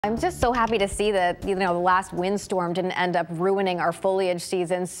I'm just so happy to see that, the last windstorm didn't end up ruining our foliage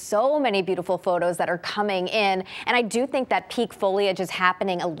season. So many beautiful photos that are coming in. And I do think that peak foliage is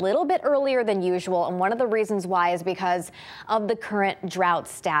happening a little bit earlier than usual. And one of the reasons why is because of the current drought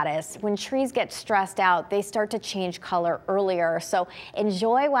status. When trees get stressed out, they start to change color earlier. So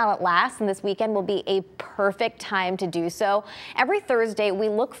enjoy while it lasts. And this weekend will be a perfect time to do so. Every Thursday, we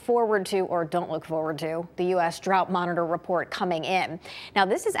look forward to, or don't look forward to, the U.S. Drought Monitor report coming in. Now,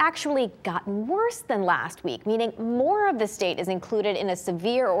 this has actually gotten worse than last week, meaning more of the state is included in a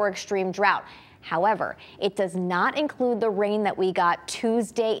severe or extreme drought. However, it does not include the rain that we got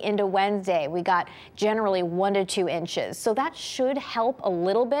Tuesday into Wednesday. We got generally 1 to 2 inches. So that should help a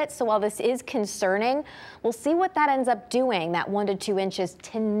little bit. So while this is concerning, we'll see what that ends up doing, that 1 to 2 inches,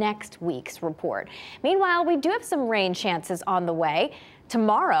 to next week's report. Meanwhile, we do have some rain chances on the way.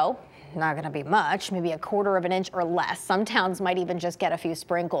 Tomorrow, not going to be much, maybe 1/4 of an inch or less. Some towns might even just get a few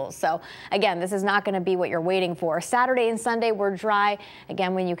sprinkles. So again, this is not going to be what you're waiting for. Saturday and Sunday were dry,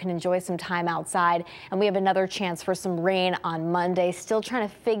 again, when you can enjoy some time outside. And we have another chance for some rain on Monday. Still trying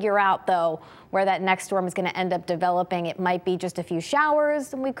to figure out, though, where that next storm is going to end up developing. It might be just a few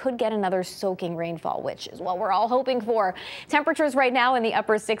showers, and we could get another soaking rainfall, which is what we're all hoping for. Temperatures right now in the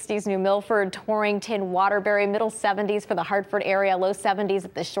upper 60s, New Milford, Torrington, Waterbury, middle 70s for the Hartford area, low 70s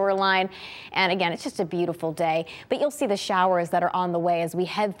at the shoreline. And again, it's just a beautiful day, but you'll see the showers that are on the way as we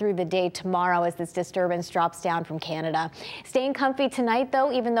head through the day tomorrow as this disturbance drops down from Canada. Staying comfy tonight,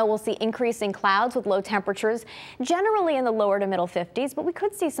 though, even though we'll see increasing clouds with low temperatures generally in the lower to middle 50s, but we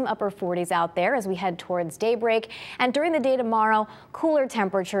could see some upper 40s out there as we head towards daybreak. And during the day tomorrow, cooler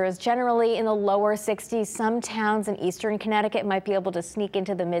temperatures generally in the lower 60s. Some towns in eastern Connecticut might be able to sneak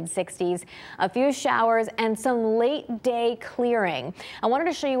into the mid 60s. A few showers and some late day clearing. I wanted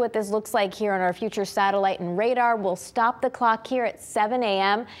to show you what this looks like here on our future satellite and radar. We'll stop the clock here at 7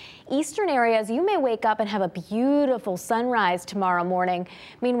 a.m. Eastern areas, you may wake up and have a beautiful sunrise tomorrow morning.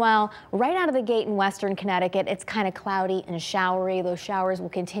 Meanwhile, right out of the gate in western Connecticut, it's kind of cloudy and showery. Those showers will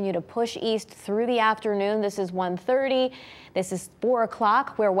continue to push east through the afternoon. This is 1:30. This is 4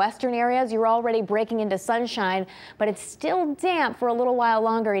 o'clock, where western areas, you're already breaking into sunshine, but it's still damp for a little while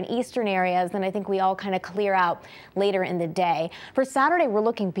longer in eastern areas. Then I think we all kind of clear out later in the day. For Saturday, we're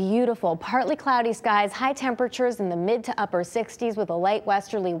looking beautiful. Partly cloudy skies, high temperatures in the mid to upper 60s with a light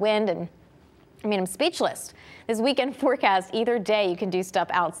westerly wind. And I mean, I'm speechless. This weekend forecast, either day you can do stuff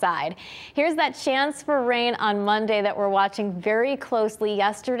outside. Here's that chance for rain on Monday that we're watching very closely.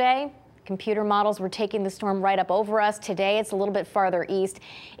 Yesterday, computer models were taking the storm right up over us. Today, it's a little bit farther east.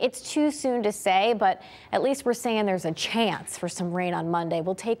 It's too soon to say, but at least we're saying there's a chance for some rain on Monday.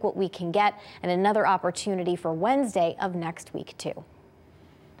 We'll take what we can get, and another opportunity for Wednesday of next week, too.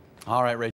 All right, Rachel.